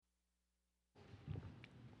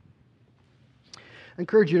I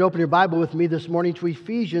encourage you to open your Bible with me this morning to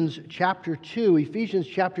Ephesians chapter 2. Ephesians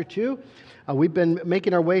chapter 2. We've been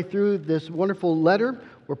making our way through this wonderful letter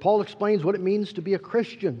where Paul explains what it means to be a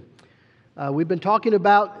Christian. We've been talking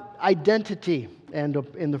about identity, and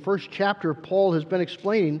in the first chapter, Paul has been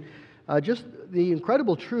explaining just the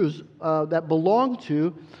incredible truths that belong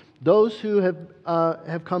to those who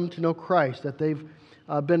have come to know Christ, that they've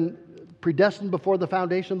been predestined before the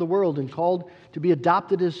foundation of the world and called to be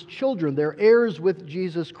adopted as children. They're heirs with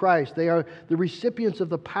Jesus Christ. They are the recipients of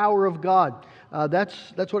the power of God.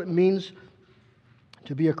 That's what it means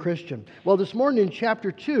to be a Christian. Well, this morning in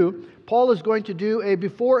chapter 2, Paul is going to do a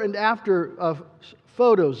before and after of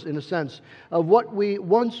photos, in a sense, of what we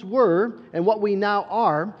once were and what we now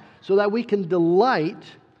are, so that we can delight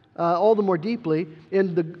all the more deeply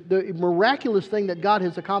in the miraculous thing that God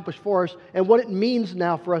has accomplished for us and what it means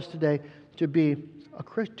now for us today to be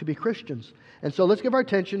Christians. And so let's give our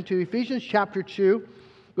attention to Ephesians chapter 2.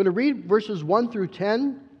 I'm going to read verses 1 through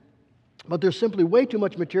 10, but there's simply way too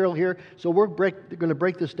much material here, so we're going to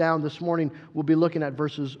break this down this morning. We'll be looking at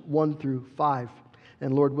verses 1 through 5,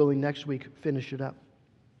 and Lord willing, next week, finish it up.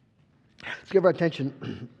 Let's give our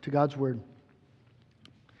attention to God's Word.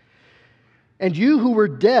 And you who were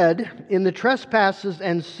dead in the trespasses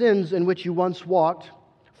and sins in which you once walked,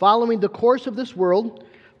 following the course of this world,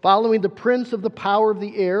 following the prince of the power of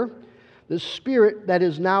the air, the spirit that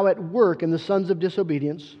is now at work in the sons of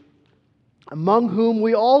disobedience, among whom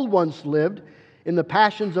we all once lived in the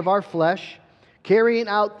passions of our flesh, carrying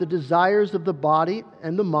out the desires of the body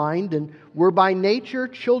and the mind, and were by nature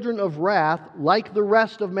children of wrath like the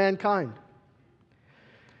rest of mankind.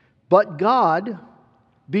 But God,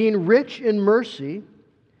 being rich in mercy,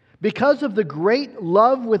 because of the great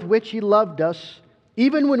love with which He loved us,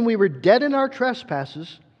 even when we were dead in our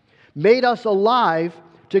trespasses, made us alive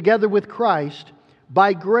together with Christ.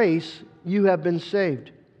 By grace you have been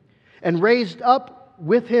saved, and raised up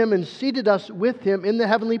with Him and seated us with Him in the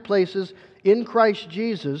heavenly places in Christ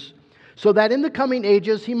Jesus, so that in the coming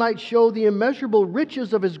ages He might show the immeasurable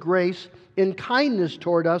riches of His grace in kindness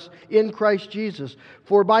toward us in Christ Jesus.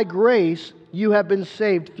 For by grace you have been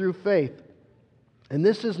saved through faith. And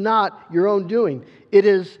this is not your own doing. It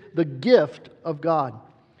is the gift of God,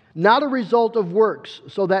 not a result of works,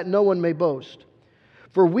 so that no one may boast.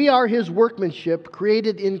 For we are His workmanship,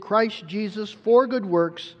 created in Christ Jesus for good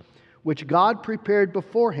works, which God prepared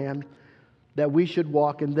beforehand that we should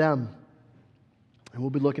walk in them. And we'll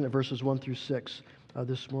be looking at verses 1 through 6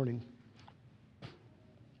 this morning.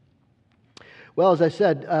 Well, as I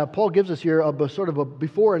said, Paul gives us here a sort of a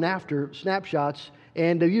before and after snapshots,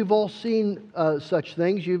 and you've all seen such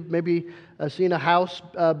things. You've maybe seen a house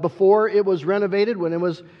before it was renovated, when it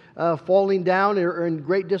was falling down or in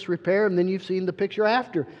great disrepair, and then you've seen the picture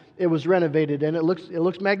after it was renovated, and it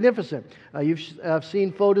looks magnificent. You've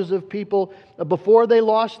seen photos of people before they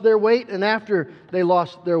lost their weight and after they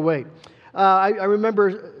lost their weight. I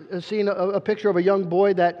remember seeing a picture of a young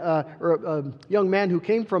boy or a young man who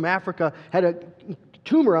came from Africa, had a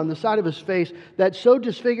tumor on the side of his face that so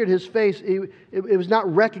disfigured his face, it was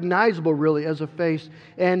not recognizable really as a face.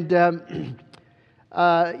 And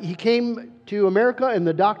he came to America, and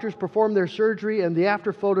the doctors performed their surgery, and the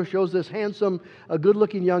after photo shows this handsome,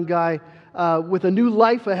 good-looking young guy with a new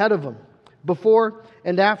life ahead of him, before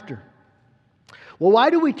and after. Well, why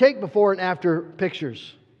do we take before and after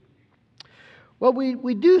pictures? Well,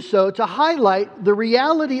 we do so to highlight the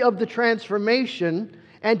reality of the transformation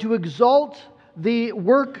and to exalt the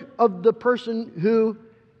work of the person who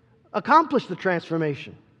accomplished the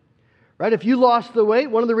transformation. Right? If you lost the weight,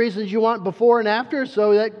 one of the reasons you want before and after is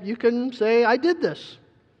so that you can say, I did this.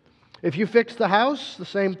 If you fixed the house, the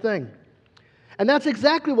same thing. And that's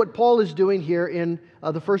exactly what Paul is doing here in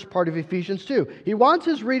the first part of Ephesians 2. He wants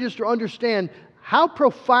his readers to understand how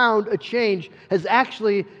profound a change has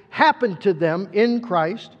actually happened to them in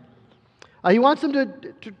Christ. He wants them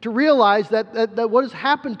to realize that what has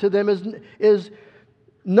happened to them is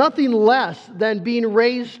nothing less than being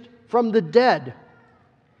raised from the dead.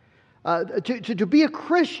 To be a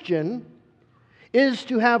Christian is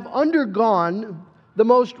to have undergone the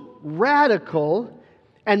most radical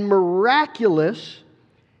and miraculous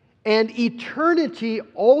and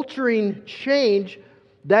eternity-altering change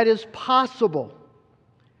that is possible.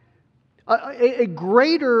 A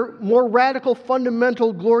greater, more radical,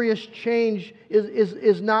 fundamental, glorious change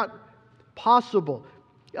is not possible.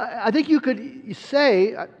 I think you could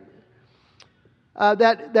say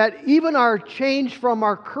that even our change from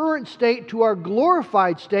our current state to our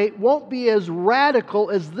glorified state won't be as radical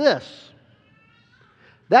as this.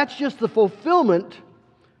 That's just the fulfillment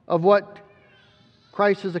of what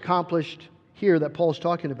Christ has accomplished here that Paul's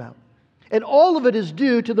talking about. And all of it is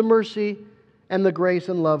due to the mercy and the grace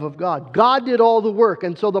and love of God. God did all the work.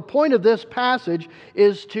 And so the point of this passage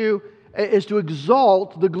is to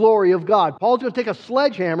exalt the glory of God. Paul's going to take a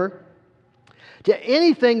sledgehammer to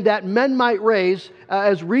anything that men might raise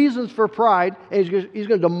as reasons for pride, and he's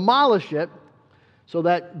going to demolish it so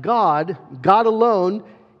that God alone,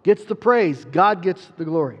 gets the praise. God gets the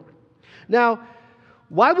glory. Now,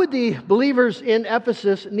 why would the believers in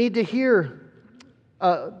Ephesus need to hear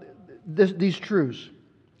these truths?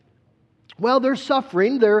 Well, they're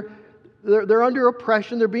suffering. They're under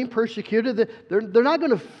oppression. They're being persecuted. They're not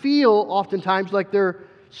going to feel oftentimes like they're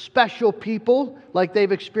special people, like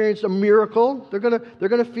they've experienced a miracle. They're going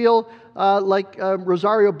to feel like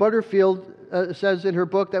Rosario Butterfield says in her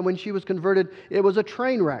book that when she was converted, it was a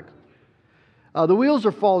train wreck. The wheels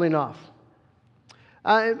are falling off.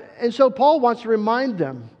 And so Paul wants to remind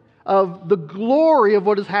them of the glory of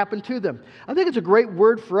what has happened to them. I think it's a great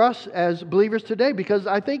word for us as believers today, because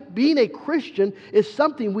I think being a Christian is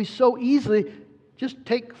something we so easily just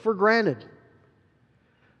take for granted.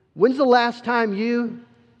 When's the last time you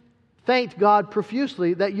thanked God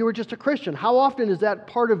profusely that you were just a Christian? How often is that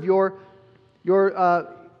part of your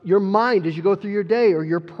mind as you go through your day, or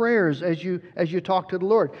your prayers as you talk to the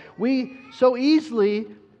Lord? We so easily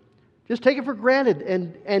just take it for granted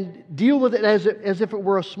and deal with it as if it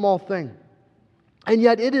were a small thing. And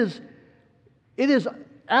yet it is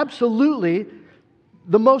absolutely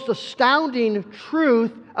the most astounding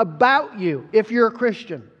truth about you if you're a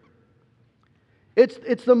Christian.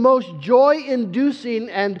 It's the most joy-inducing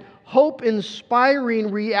and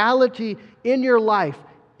hope-inspiring reality in your life.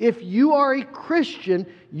 If you are a Christian,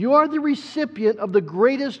 you are the recipient of the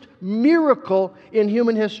greatest miracle in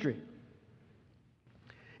human history.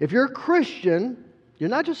 If you're a Christian, you're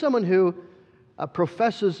not just someone who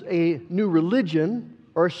professes a new religion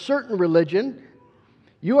or a certain religion.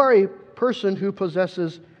 You are a person who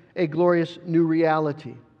possesses a glorious new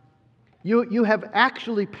reality. You have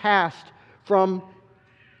actually passed from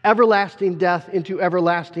everlasting death into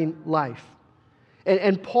everlasting life.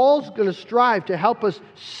 And Paul's going to strive to help us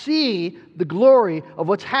see the glory of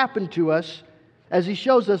what's happened to us as he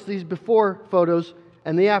shows us these before photos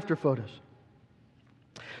and the after photos.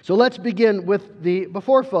 So let's begin with the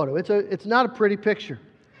before photo. It's not a pretty picture.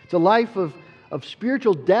 It's a life of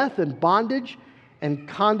spiritual death and bondage and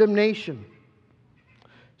condemnation.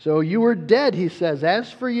 So you were dead, he says,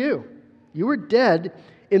 as for you were dead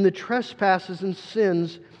in the trespasses and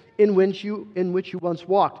sins in which you once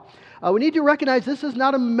walked. We need to recognize this is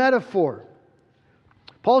not a metaphor.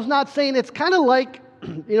 Paul's not saying it's kind of like,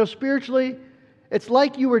 spiritually, it's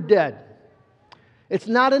like you were dead. It's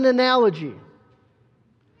not an analogy.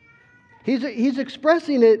 He's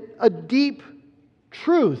expressing a deep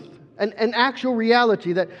truth, an actual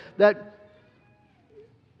reality that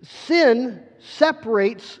sin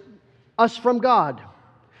separates us from God.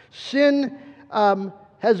 Sin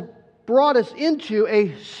has brought us into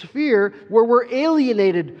a sphere where we're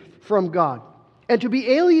alienated from God. And to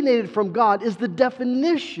be alienated from God is the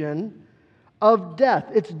definition of death.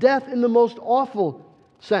 It's death in the most awful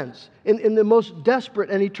sense, in the most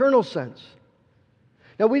desperate and eternal sense.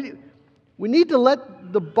 Now, we need to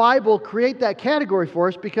let the Bible create that category for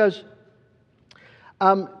us, because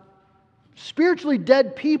spiritually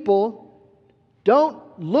dead people don't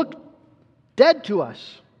look dead to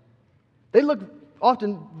us. They look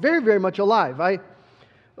often very, very much alive. I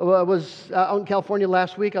was out in California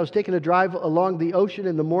last week. I was taking a drive along the ocean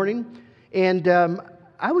in the morning, and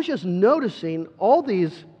I was just noticing all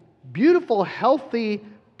these beautiful, healthy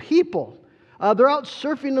people. They're out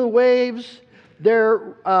surfing the waves.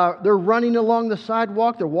 They're running along the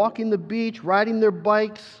sidewalk. They're walking the beach, riding their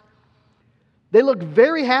bikes. They look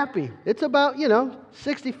very happy. It's about,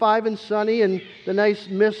 65 and sunny, and the nice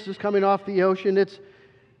mist is coming off the ocean.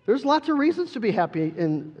 There's lots of reasons to be happy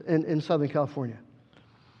in Southern California.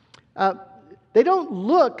 They don't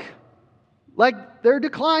look like they're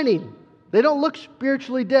declining. They don't look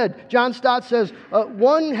spiritually dead. John Stott says,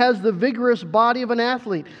 one has the vigorous body of an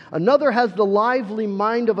athlete. Another has the lively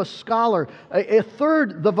mind of a scholar. A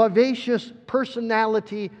third, the vivacious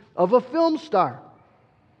personality of a film star.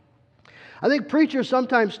 I think preachers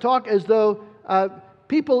sometimes talk as though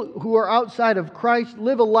people who are outside of Christ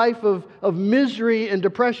live a life of misery and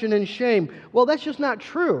depression and shame. Well, that's just not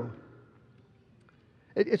true.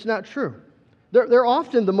 It's not true. They're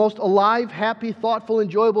often the most alive, happy, thoughtful,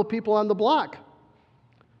 enjoyable people on the block.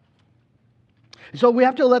 So we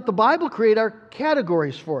have to let the Bible create our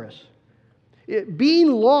categories for us. Being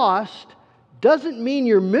lost doesn't mean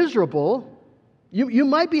you're miserable. You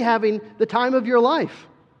might be having the time of your life.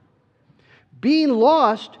 Being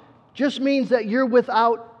lost just means that you're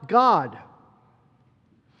without God.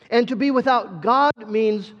 And to be without God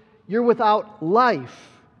means you're without life,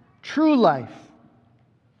 true life.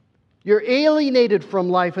 You're alienated from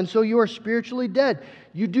life, and so you are spiritually dead.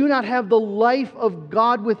 You do not have the life of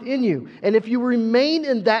God within you. And if you remain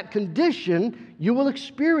in that condition, you will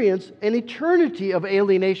experience an eternity of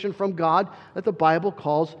alienation from God that the Bible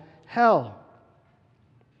calls hell.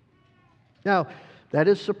 Now, that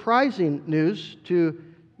is surprising news to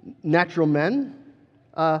natural men.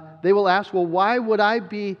 They will ask, well, why would I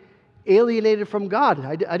be alienated from God?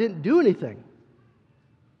 I didn't do anything.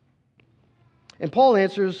 And Paul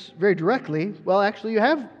answers very directly, well, actually, you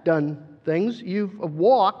have done things. You've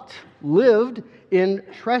walked, lived in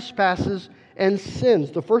trespasses and sins.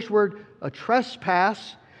 The first word, a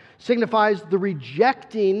trespass, signifies the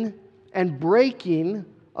rejecting and breaking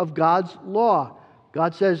of God's law.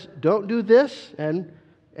 God says, don't do this, and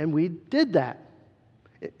we did that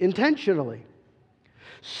intentionally.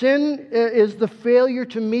 Sin is the failure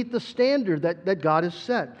to meet the standard that God has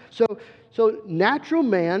set. So natural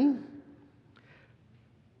man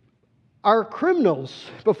are criminals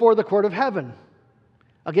before the court of heaven.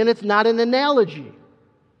 Again, it's not an analogy.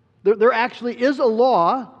 There actually is a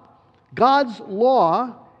law, God's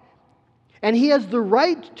law, and He has the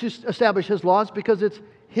right to establish His laws because it's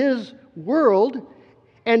His world,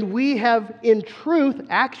 and we have, in truth,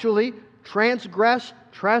 actually transgressed,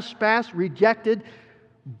 trespassed, rejected,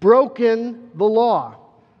 broken the law.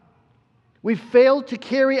 We failed to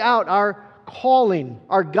carry out our calling,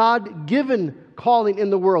 our God-given calling in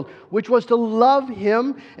the world, which was to love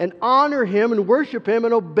Him and honor Him and worship Him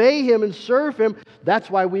and obey Him and serve Him. That's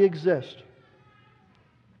why we exist.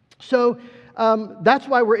 So that's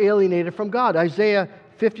why we're alienated from God. Isaiah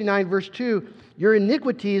 59 verse 2, your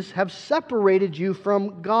iniquities have separated you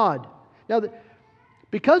from God. Now,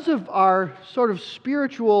 because of our sort of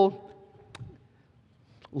spiritual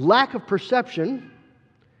lack of perception,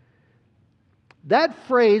 that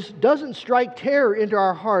phrase doesn't strike terror into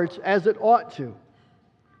our hearts as it ought to.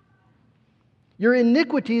 Your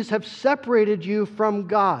iniquities have separated you from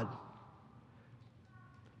God.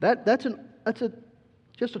 That's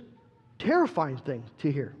just a terrifying thing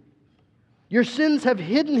to hear. Your sins have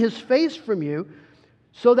hidden His face from you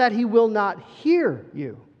so that He will not hear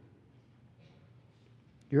you.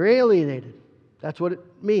 You're alienated. That's what it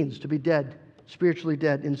means to be dead, spiritually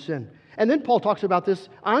dead in sin. And then Paul talks about this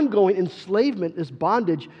ongoing enslavement, this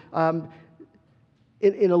bondage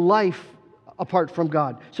in a life apart from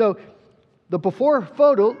God. So the before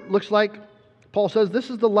photo looks like, Paul says, this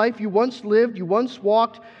is the life you once lived, you once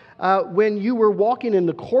walked when you were walking in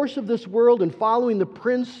the course of this world and following the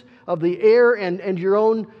prince of the air and your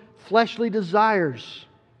own fleshly desires.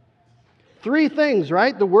 Three things,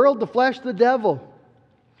 right? The world, the flesh, the devil.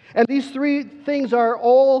 And these three things are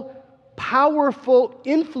all powerful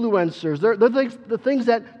influencers. They're the things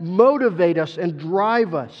that motivate us and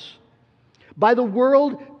drive us. By the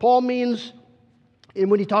world, Paul means,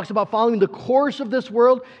 and when he talks about following the course of this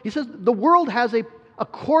world, he says the world has a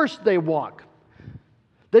course they walk.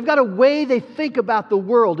 They've got a way they think about the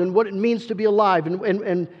world and what it means to be alive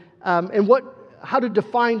and how to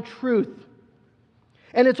define truth.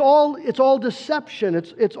 And it's all deception.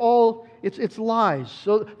 It's lies.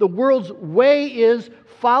 So the world's way is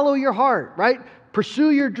follow your heart, right?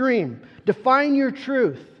 Pursue your dream. Define your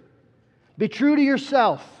truth. Be true to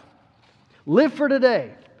yourself. Live for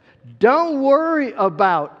today. Don't worry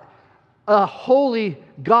about a holy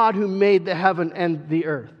God who made the heaven and the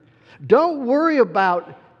earth. Don't worry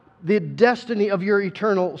about the destiny of your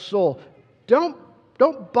eternal soul. Don't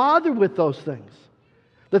bother with those things.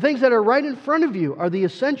 The things that are right in front of you are the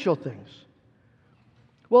essential things.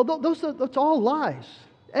 Well, that's all lies.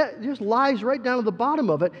 Just lies right down to the bottom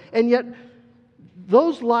of it. And yet,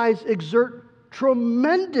 those lies exert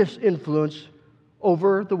tremendous influence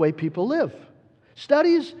over the way people live.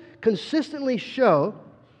 Studies consistently show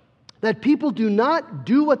that people do not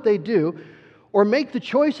do what they do or make the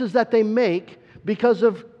choices that they make because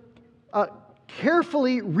of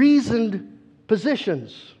carefully reasoned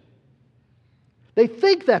positions. They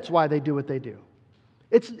think that's why they do what they do.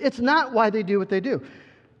 It's not why they do what they do.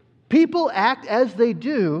 People act as they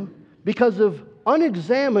do because of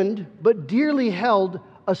unexamined but dearly held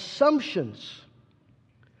assumptions.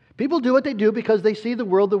 People do what they do because they see the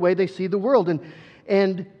world the way they see the world.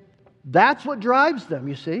 And that's what drives them,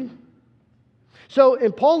 you see. So,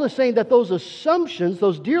 and Paul is saying that those assumptions,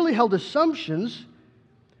 those dearly held assumptions,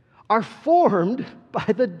 are formed by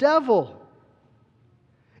the devil.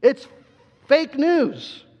 It's fake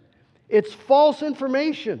news. It's false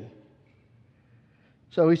information.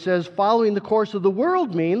 So he says, following the course of the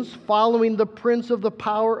world means following the prince of the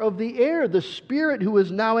power of the air, the spirit who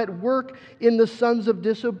is now at work in the sons of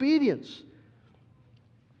disobedience.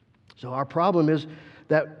 So our problem is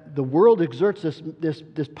that the world exerts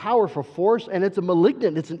this powerful force, and it's a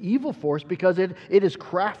malignant, it's an evil force because it is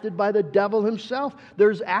crafted by the devil himself.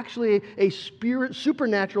 There's actually a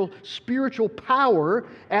supernatural spiritual power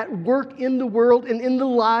at work in the world and in the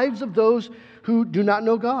lives of those who do not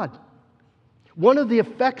know God. One of the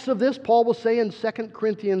effects of this, Paul will say in 2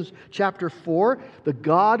 Corinthians chapter 4, the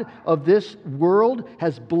God of this world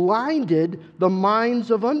has blinded the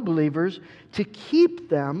minds of unbelievers to keep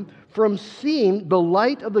them from seeing the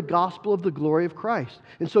light of the gospel of the glory of Christ.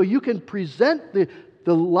 And so you can present the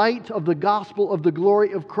light of the gospel of the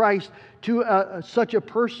glory of Christ to such a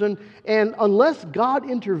person, and unless God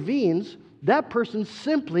intervenes, that person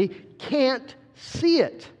simply can't see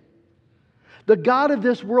it. The God of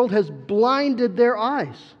this world has blinded their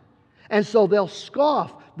eyes. And so they'll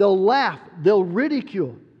scoff, they'll laugh, they'll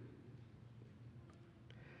ridicule.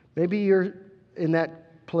 Maybe you're in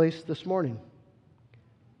that place this morning.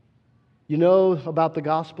 You know about the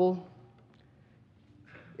gospel.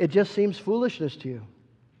 It just seems foolishness to you.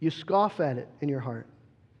 You scoff at it in your heart.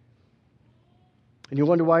 And you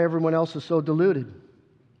wonder why everyone else is so deluded.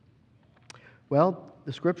 Well,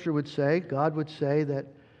 the Scripture would say, God would say that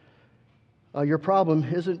your problem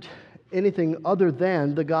isn't anything other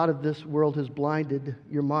than the God of this world has blinded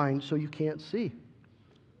your mind so you can't see.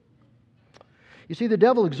 You see, the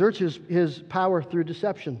devil exerts his power through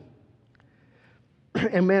deception.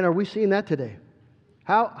 And man, are we seeing that today?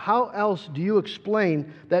 How else do you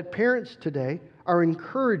explain that parents today are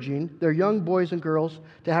encouraging their young boys and girls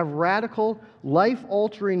to have radical,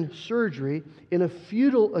 life-altering surgery in a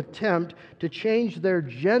futile attempt to change their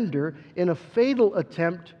gender, in a fatal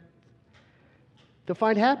attempt to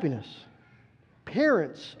find happiness?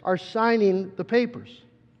 Parents are signing the papers.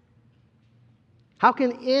 How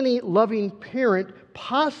can any loving parent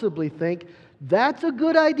possibly think that's a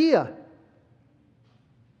good idea?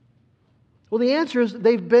 Well, the answer is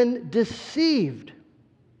they've been deceived.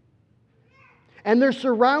 And they're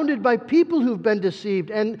surrounded by people who've been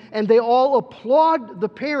deceived, and they all applaud the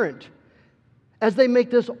parent as they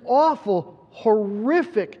make this awful,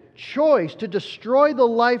 horrific choice to destroy the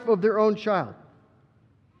life of their own child.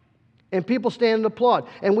 And people stand and applaud.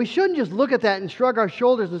 And we shouldn't just look at that and shrug our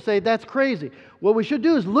shoulders and say, that's crazy. What we should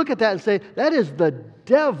do is look at that and say, that is the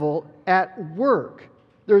devil at work.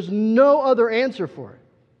 There's no other answer for it.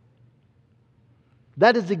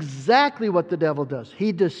 That is exactly what the devil does.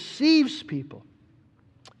 He deceives people.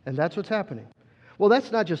 And that's what's happening. Well,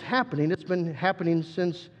 that's not just happening. It's been happening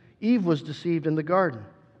since Eve was deceived in the garden.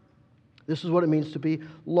 This is what it means to be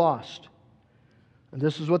lost. And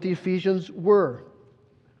this is what the Ephesians were.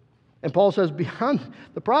 And Paul says, beyond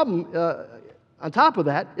the problem, on top of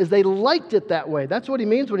that, is they liked it that way. That's what he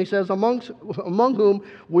means when he says, among whom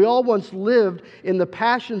we all once lived in the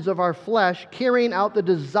passions of our flesh, carrying out the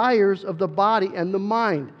desires of the body and the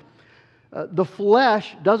mind. The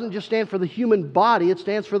flesh doesn't just stand for the human body, it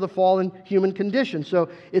stands for the fallen human condition. So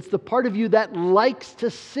it's the part of you that likes to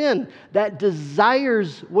sin, that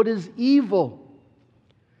desires what is evil.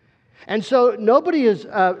 And so nobody is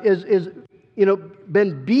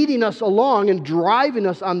been beating us along and driving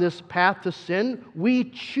us on this path to sin. We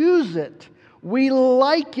choose it. We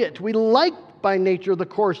like it. We like by nature the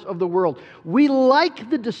course of the world. We like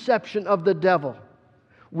the deception of the devil.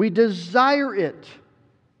 We desire it.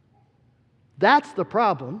 That's the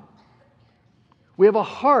problem. We have a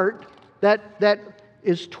heart that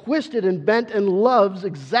is twisted and bent and loves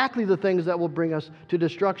exactly the things that will bring us to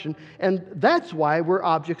destruction. And that's why we're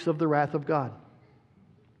objects of the wrath of God.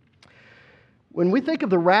 When we think of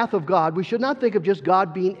the wrath of God, we should not think of just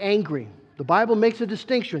God being angry. The Bible makes a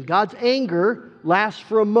distinction. God's anger lasts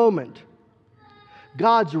for a moment.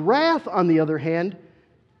 God's wrath, on the other hand,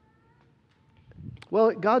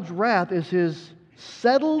 well, God's wrath is His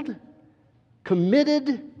settled,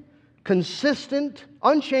 committed, consistent,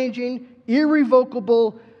 unchanging,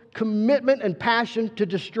 irrevocable commitment and passion to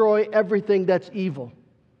destroy everything that's evil.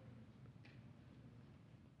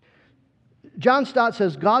 John Stott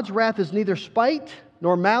says, God's wrath is neither spite,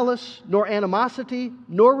 nor malice, nor animosity,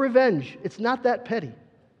 nor revenge. It's not that petty.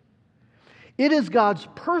 It is God's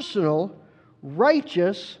personal,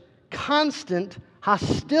 righteous, constant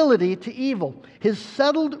hostility to evil, His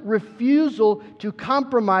settled refusal to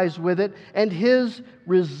compromise with it, and His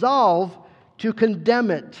resolve to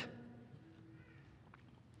condemn it.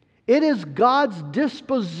 It is God's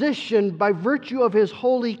disposition by virtue of His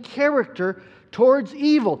holy character towards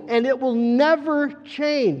evil, and it will never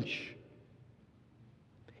change.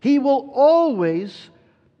 He will always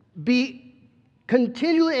be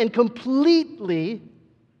continually and completely,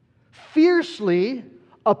 fiercely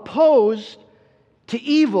opposed to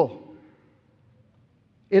evil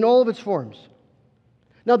in all of its forms.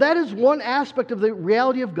 Now, that is one aspect of the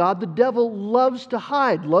reality of God the devil loves to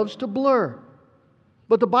hide, loves to blur.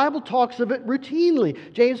 But the Bible talks of it routinely.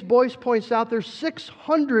 James Boyce points out there's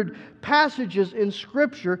 600 passages in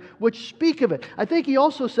Scripture which speak of it. I think he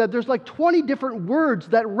also said there's like 20 different words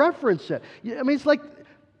that reference it. I mean, it's like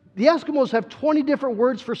the Eskimos have 20 different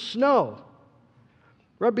words for snow,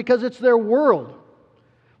 right? Because it's their world.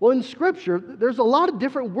 Well, in Scripture, there's a lot of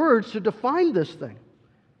different words to define this thing,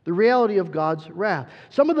 the reality of God's wrath.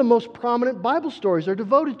 Some of the most prominent Bible stories are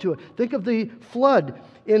devoted to it. Think of the flood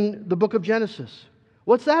in the book of Genesis.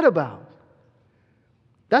 What's that about?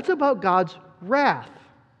 That's about God's wrath.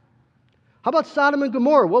 How about Sodom and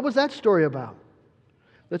Gomorrah? What was that story about?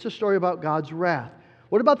 That's a story about God's wrath.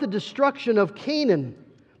 What about the destruction of Canaan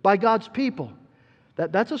by God's people?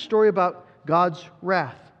 That's a story about God's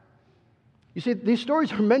wrath. You see, these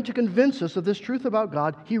stories are meant to convince us of this truth about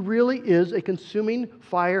God. He really is a consuming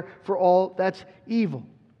fire for all that's evil.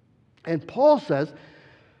 And Paul says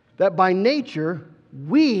that by nature,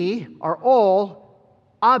 we are all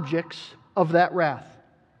objects of that wrath.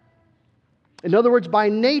 In other words, by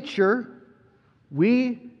nature,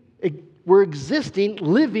 we're existing,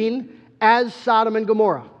 living as Sodom and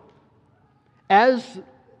Gomorrah, as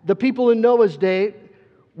the people in Noah's day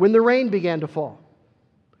when the rain began to fall.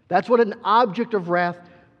 That's what an object of wrath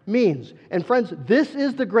means. And friends, this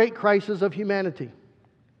is the great crisis of humanity.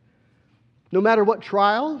 No matter what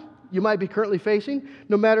trial you might be currently facing,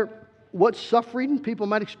 no matter what suffering people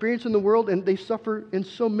might experience in the world, and they suffer in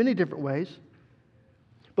so many different ways.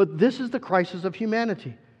 But this is the crisis of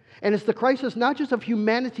humanity. And it's the crisis not just of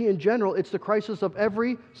humanity in general, it's the crisis of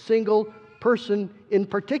every single person in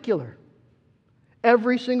particular.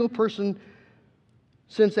 Every single person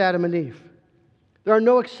since Adam and Eve. There are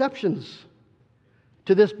no exceptions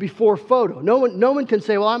to this before photo. No one can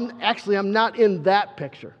say, well, I'm not in that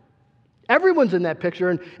picture. Everyone's in that picture,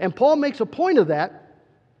 and Paul makes a point of that,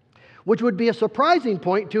 which would be a surprising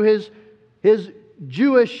point to his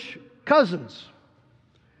Jewish cousins.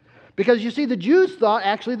 Because you see, the Jews thought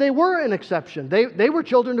actually they were an exception. They were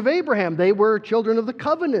children of Abraham. They were children of the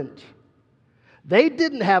covenant. They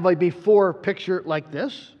didn't have a before picture like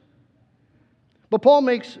this. But Paul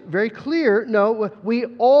makes very clear, no, we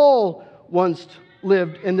all once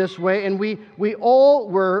lived in this way, and we all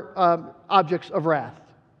were objects of wrath.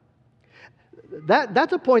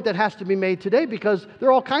 That's a point that has to be made today because there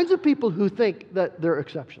are all kinds of people who think that they're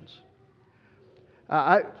exceptions.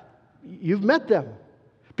 You've met them.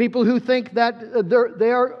 People who think that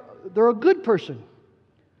they're a good person.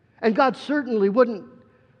 And God certainly wouldn't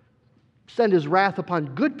send His wrath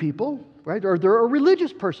upon good people, right? Or they're a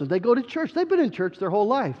religious person. They go to church. They've been in church their whole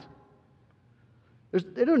life.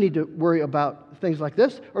 They don't need to worry about things like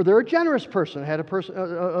this. Or they're a generous person. I had a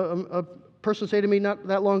person say to me not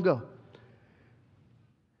that long ago,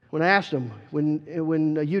 when I asked him,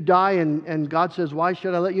 when you die and God says, why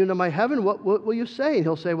should I let you into my heaven? What will you say? And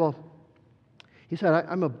he'll say, well, he said,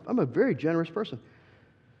 I'm a very generous person.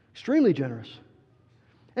 Extremely generous.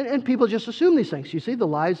 And people just assume these things. You see, the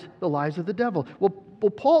lies of the devil. Well,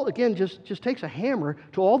 Paul, again, just takes a hammer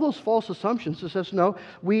to all those false assumptions and says, no,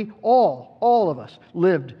 we all of us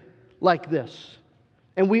lived like this.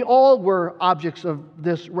 And we all were objects of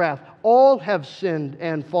this wrath. All have sinned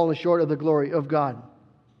and fallen short of the glory of God.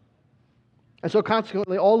 And so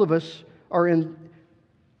consequently, all of us are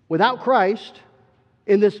without Christ,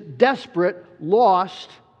 in this desperate, lost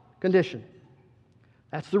condition.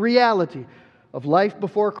 That's the reality of life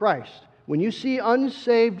before Christ. When you see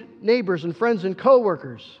unsaved neighbors and friends and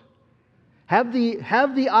coworkers, have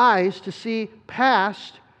the eyes to see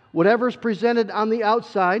past whatever's presented on the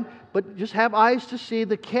outside, but just have eyes to see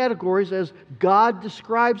the categories as God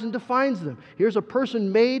describes and defines them. Here's a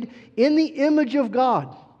person made in the image of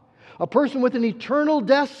God. A person with an eternal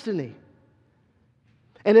destiny.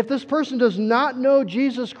 And if this person does not know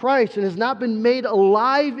Jesus Christ and has not been made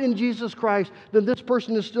alive in Jesus Christ, then this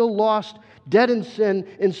person is still lost, dead in sin,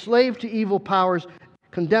 enslaved to evil powers,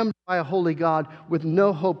 condemned by a holy God with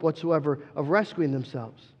no hope whatsoever of rescuing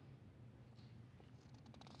themselves.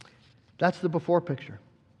 That's the before picture.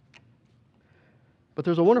 But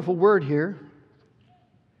there's a wonderful word here.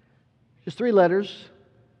 Just 3 letters,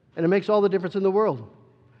 and it makes all the difference in the world.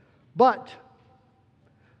 But.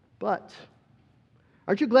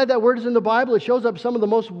 Aren't you glad that word is in the Bible? It shows up some of the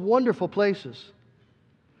most wonderful places.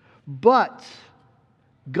 But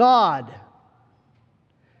God.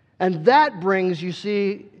 And that brings, you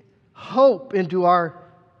see, hope into our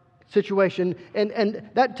situation. And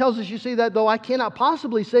that tells us, you see, that though I cannot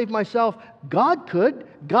possibly save myself, God could,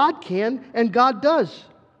 God can, and God does.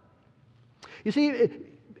 You see,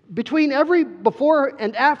 between every before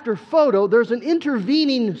and after photo, there's an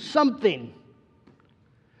intervening something.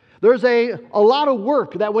 There's a lot of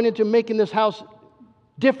work that went into making this house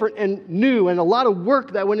different and new, and a lot of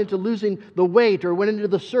work that went into losing the weight or went into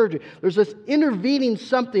the surgery. There's this intervening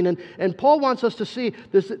something, and Paul wants us to see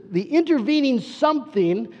the intervening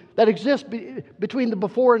something that exists between the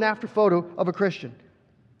before and after photo of a Christian.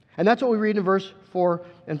 And that's what we read in verse 4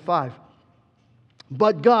 and 5.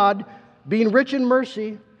 But God, being rich in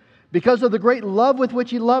mercy, because of the great love with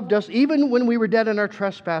which He loved us, even when we were dead in our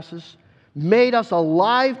trespasses, made us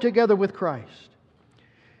alive together with Christ.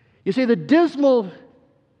 You see, the dismal,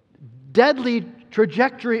 deadly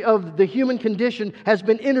trajectory of the human condition has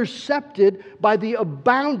been intercepted by the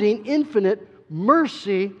abounding, infinite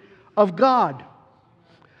mercy of God.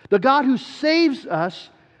 The God who saves us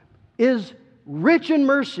is rich in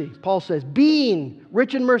mercy, Paul says, being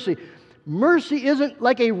rich in mercy. Mercy isn't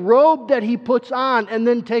like a robe that He puts on and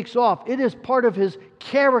then takes off. It is part of His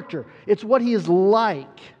character. It's what He is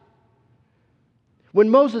like. When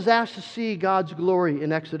Moses asked to see God's glory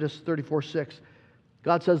in Exodus 34:6,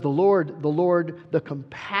 God says, the Lord, the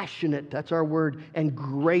compassionate, that's our word, and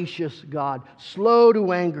gracious God, slow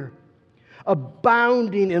to anger,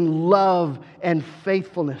 abounding in love and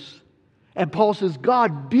faithfulness. And Paul says,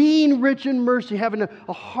 God, being rich in mercy, having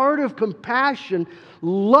a heart of compassion,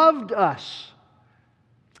 loved us.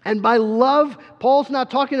 And by love, Paul's not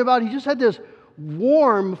talking about, he just had this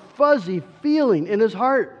warm, fuzzy feeling in his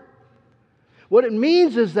heart. What it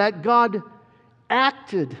means is that God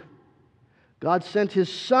acted. God sent His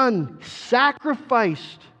Son,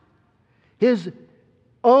 sacrificed His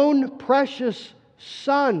own precious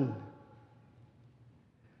Son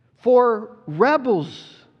for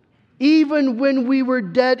rebels, even when we were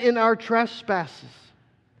dead in our trespasses.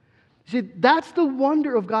 See, that's the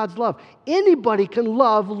wonder of God's love. Anybody can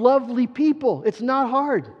love lovely people. It's not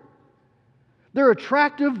hard. They're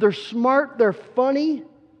attractive, they're smart, they're funny.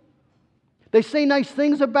 They say nice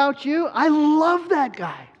things about you. I love that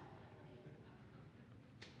guy.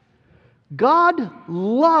 God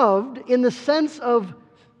loved in the sense of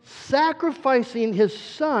sacrificing His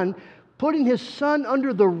Son, putting His Son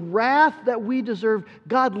under the wrath that we deserve.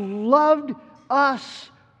 God loved us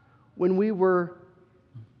when we were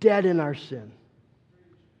dead in our sin.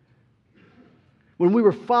 When we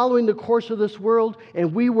were following the course of this world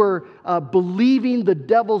and we were believing the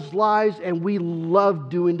devil's lies and we loved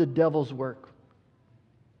doing the devil's work.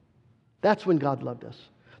 That's when God loved us.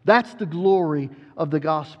 That's the glory of the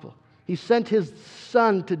gospel. He sent His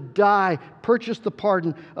Son to die, purchase the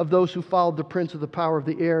pardon of those who followed the prince of the power of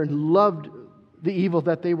the air and loved the evil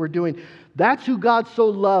that they were doing. That's who God so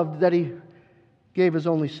loved that He gave His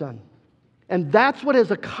only Son. And that's what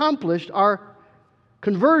has accomplished our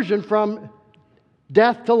conversion from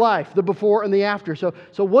death to life, the before and the after. So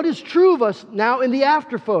what is true of us now in the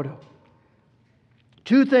after photo?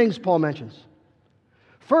 Two things Paul mentions.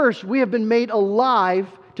 First, we have been made alive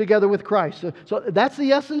together with Christ. So that's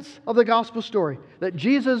the essence of the gospel story. That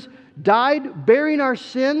Jesus died bearing our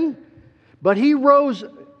sin, but He rose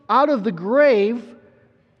out of the grave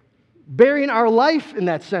bearing our life in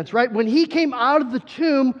that sense, right? When He came out of the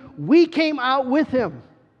tomb, we came out with Him.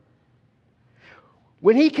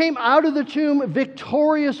 When He came out of the tomb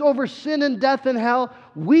victorious over sin and death and hell,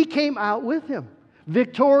 we came out with Him.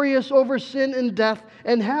 Victorious over sin and death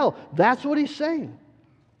and hell. That's what He's saying.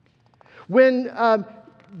 When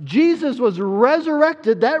Jesus was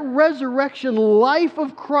resurrected, that resurrection life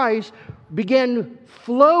of Christ began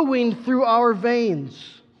flowing through our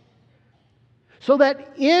veins. So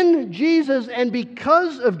that in Jesus and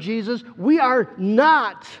because of Jesus, we are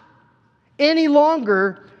not any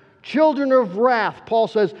longer children of wrath. Paul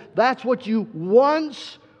says, that's what you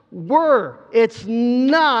once were. It's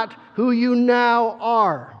not who you now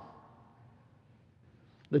are.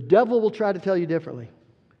 The devil will try to tell you differently.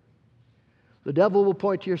 The devil will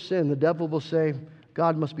point to your sin. The devil will say,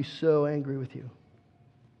 God must be so angry with you.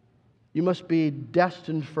 You must be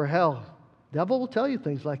destined for hell. The devil will tell you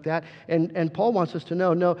things like that. And Paul wants us to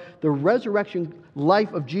know, no, the resurrection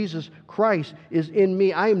life of Jesus Christ is in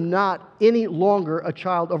me. I am not any longer a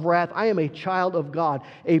child of wrath. I am a child of God,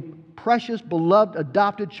 a precious, beloved,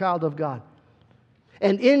 adopted child of God.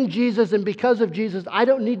 And in Jesus and because of Jesus, I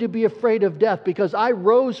don't need to be afraid of death because I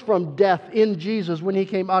rose from death in Jesus when He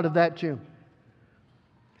came out of that tomb.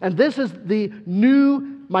 And this is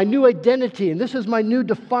my new identity, and this is my new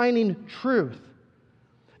defining truth.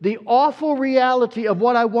 The awful reality of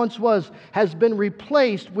what I once was has been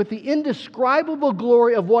replaced with the indescribable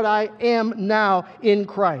glory of what I am now in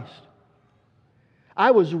Christ. I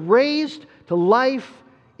was raised to life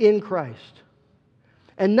in Christ.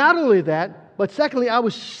 And not only that, but secondly, I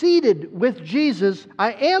was seated with Jesus.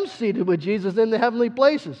 I am seated with Jesus in the heavenly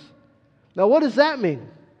places. Now, what does that mean?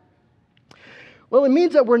 Well, it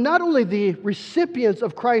means that we're not only the recipients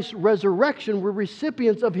of Christ's resurrection, we're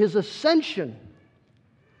recipients of His ascension.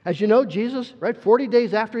 As you know, Jesus, right, 40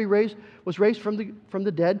 days after He was raised from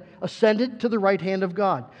the dead, ascended to the right hand of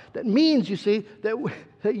God. That means, you see,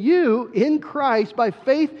 that you, in Christ, by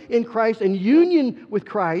faith in Christ and union with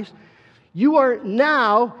Christ, you are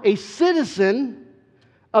now a citizen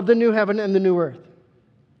of the new heaven and the new earth.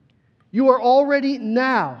 You are already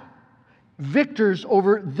now victors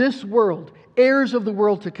over this world, heirs of the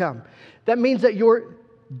world to come. That means that your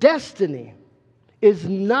destiny is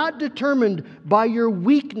not determined by your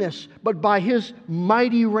weakness, but by His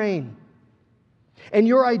mighty reign. And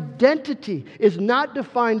your identity is not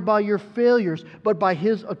defined by your failures, but by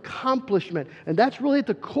His accomplishment. And that's really at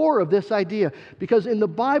the core of this idea. Because in the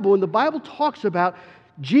Bible, when the Bible talks about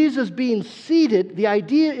Jesus being seated, the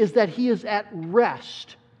idea is that He is at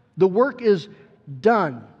rest. The work is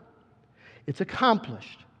done. It's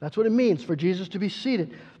accomplished. That's what it means for Jesus to be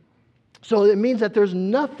seated. So it means that there's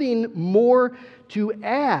nothing more to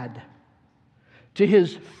add to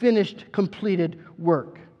His finished, completed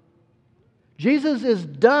work. Jesus is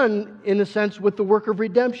done, in a sense, with the work of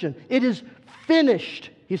redemption. It is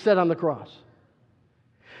finished, He said on the cross.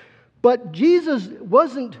 But Jesus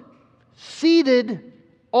wasn't seated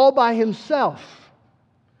all by Himself.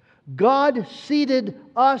 God seated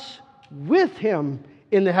us with Him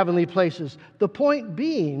in the heavenly places. The point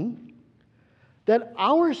being that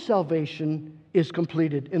our salvation is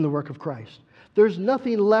completed in the work of Christ. There's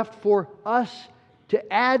nothing left for us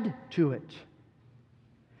to add to it.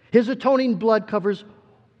 His atoning blood covers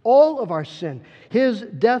all of our sin. His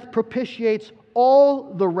death propitiates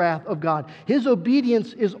all the wrath of God. His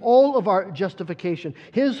obedience is all of our justification.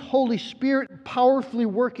 His Holy Spirit powerfully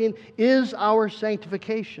working is our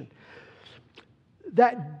sanctification.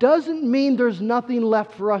 That doesn't mean there's nothing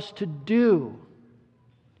left for us to do.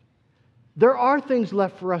 There are things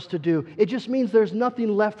left for us to do. It just means there's nothing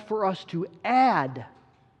left for us to add.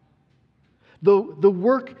 The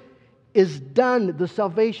work is done. The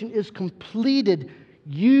salvation is completed.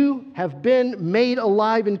 You have been made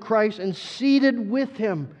alive in Christ and seated with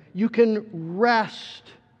Him. You can rest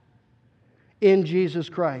in Jesus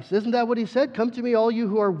Christ. Isn't that what He said? Come to me, all you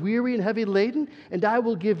who are weary and heavy laden, and I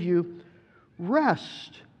will give you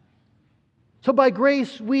rest. So by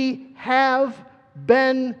grace we have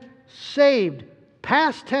been saved.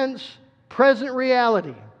 Past tense, present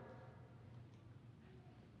reality.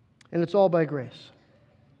 And it's all by grace.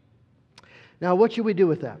 Now, what should we do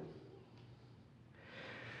with that?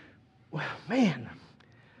 Well, man,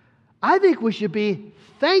 I think we should be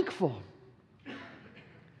thankful.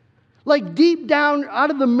 Like deep down,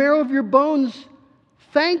 out of the marrow of your bones,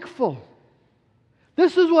 thankful.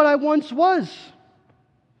 This is what I once was.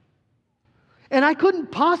 And I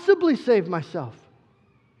couldn't possibly save myself.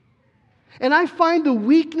 And I find the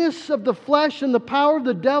weakness of the flesh and the power of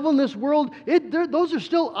the devil in this world, those are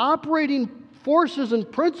still operating forces and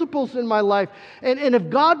principles in my life. And if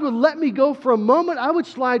God would let me go for a moment, I would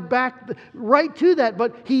slide back right to that.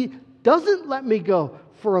 But He doesn't let me go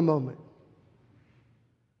for a moment.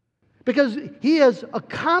 Because He has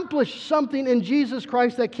accomplished something in Jesus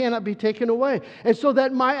Christ that cannot be taken away. And so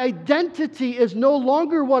that my identity is no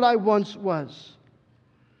longer what I once was.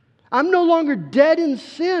 I'm no longer dead in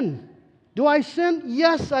sin. Do I sin?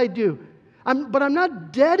 Yes, I do. But I'm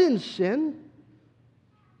not dead in sin.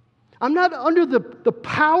 I'm not under the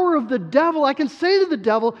power of the devil. I can say to the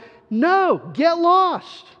devil, no, get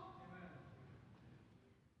lost.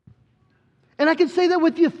 And I can say that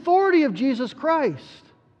with the authority of Jesus Christ.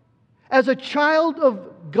 As a child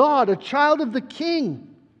of God, a child of the King.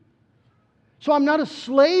 So I'm not a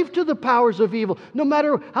slave to the powers of evil. No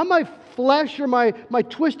matter how my flesh or my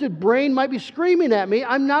twisted brain might be screaming at me,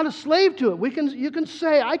 I'm not a slave to it. You can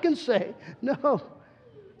say, I can say, no,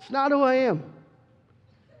 it's not who I am.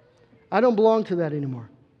 I don't belong to that anymore.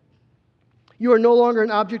 You are no longer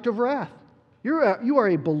an object of wrath. You are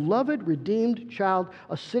a beloved, redeemed child,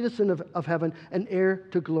 a citizen of heaven, an heir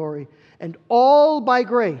to glory, and all by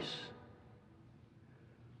grace.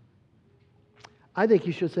 I think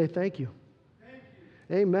you should say thank you. Thank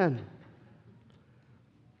you. Amen.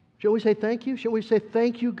 Shall we say thank you? Shall we say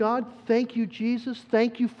thank you, God? Thank you, Jesus.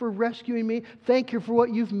 Thank you for rescuing me. Thank you for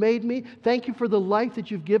what you've made me. Thank you for the life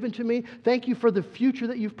that you've given to me. Thank you for the future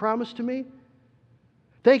that you've promised to me.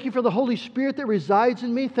 Thank you for the Holy Spirit that resides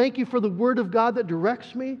in me. Thank you for the Word of God that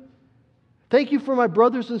directs me. Thank you for my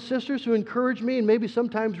brothers and sisters who encourage me and maybe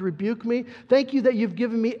sometimes rebuke me. Thank you that you've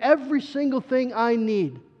given me every single thing I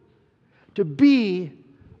need to be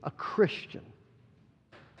a Christian.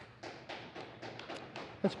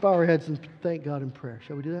 Let's bow our heads and thank God in prayer.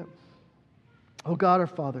 Shall we do that? Oh God, our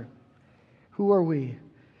Father, who are we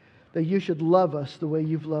that you should love us the way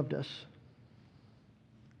you've loved us?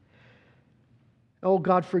 Oh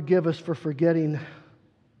God, forgive us for forgetting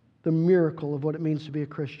the miracle of what it means to be a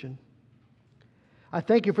Christian. I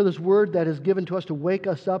thank you for this word that is given to us to wake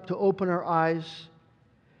us up, to open our eyes.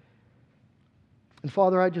 And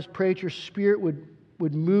Father, I just pray that your Spirit would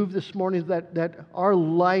move this morning, that our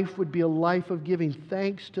life would be a life of giving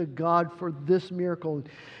thanks to God for this miracle.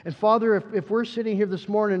 And Father, if we're sitting here this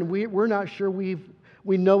morning and we're not sure we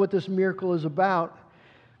know what this miracle is about,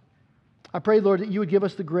 I pray, Lord, that you would give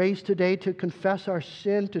us the grace today to confess our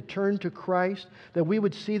sin, to turn to Christ, that we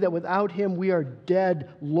would see that without Him we are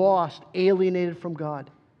dead, lost, alienated from God.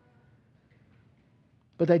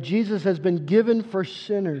 But that Jesus has been given for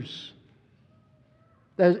sinners,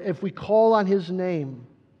 that if we call on His name,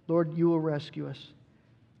 Lord, you will rescue us.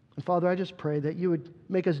 And Father, I just pray that you would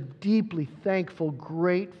make us deeply thankful,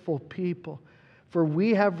 grateful people, for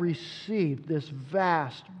we have received this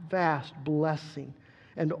vast, vast blessing.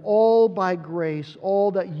 And all by grace,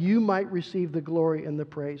 all that you might receive the glory and the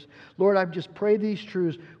praise. Lord, I just pray these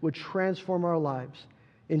truths would transform our lives.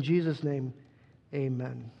 In Jesus' name,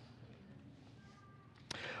 amen.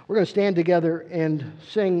 We're going to stand together and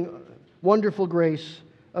sing Wonderful Grace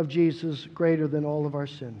of Jesus, greater than all of our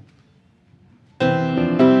sin.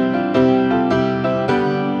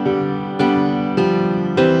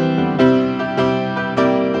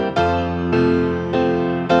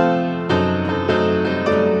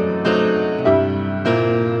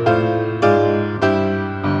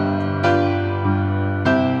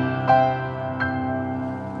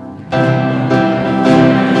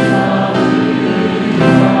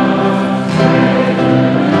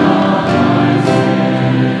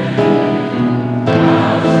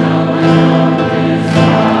 Thou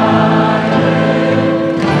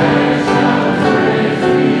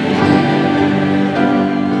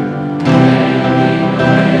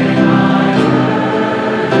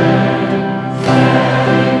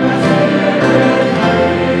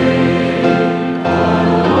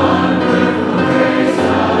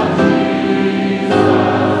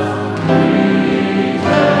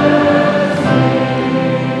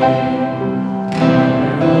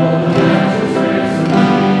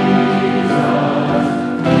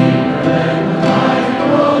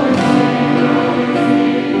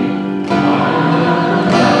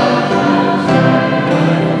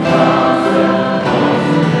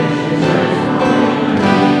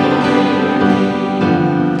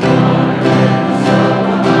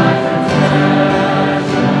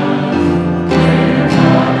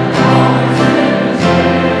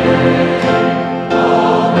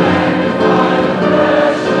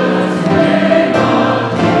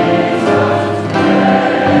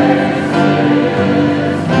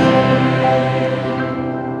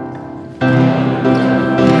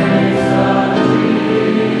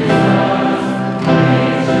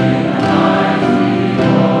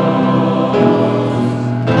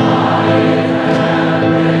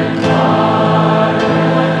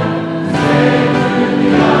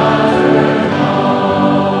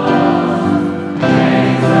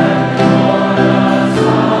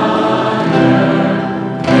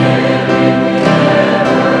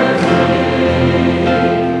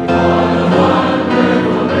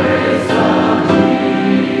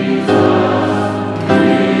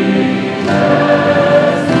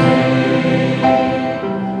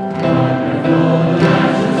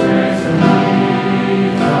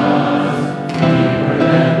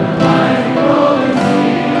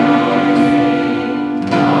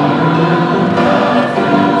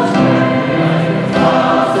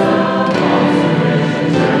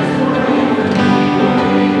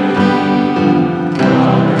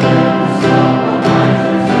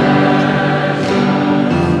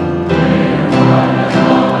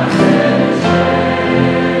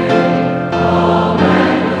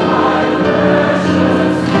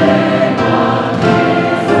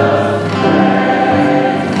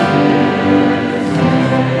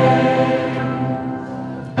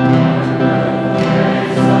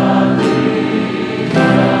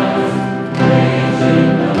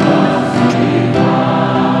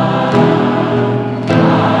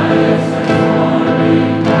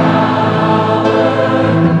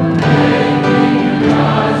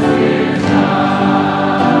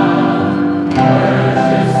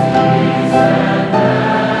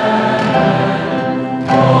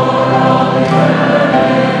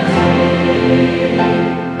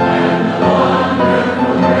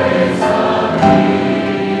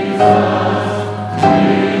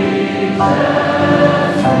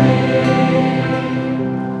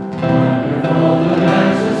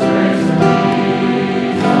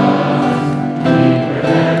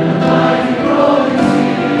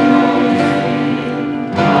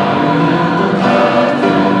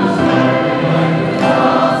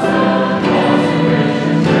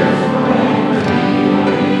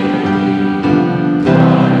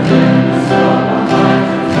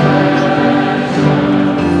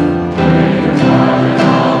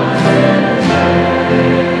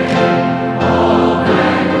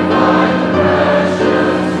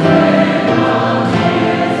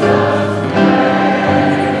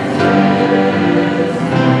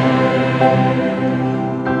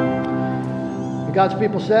God's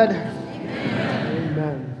people said, Amen.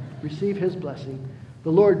 Amen. Receive his blessing.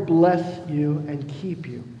 The Lord bless you and keep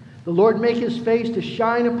you. The Lord make his face to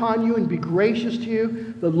shine upon you and be gracious to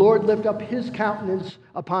you. The Lord lift up his countenance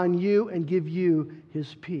upon you and give you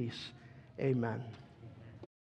his peace. Amen.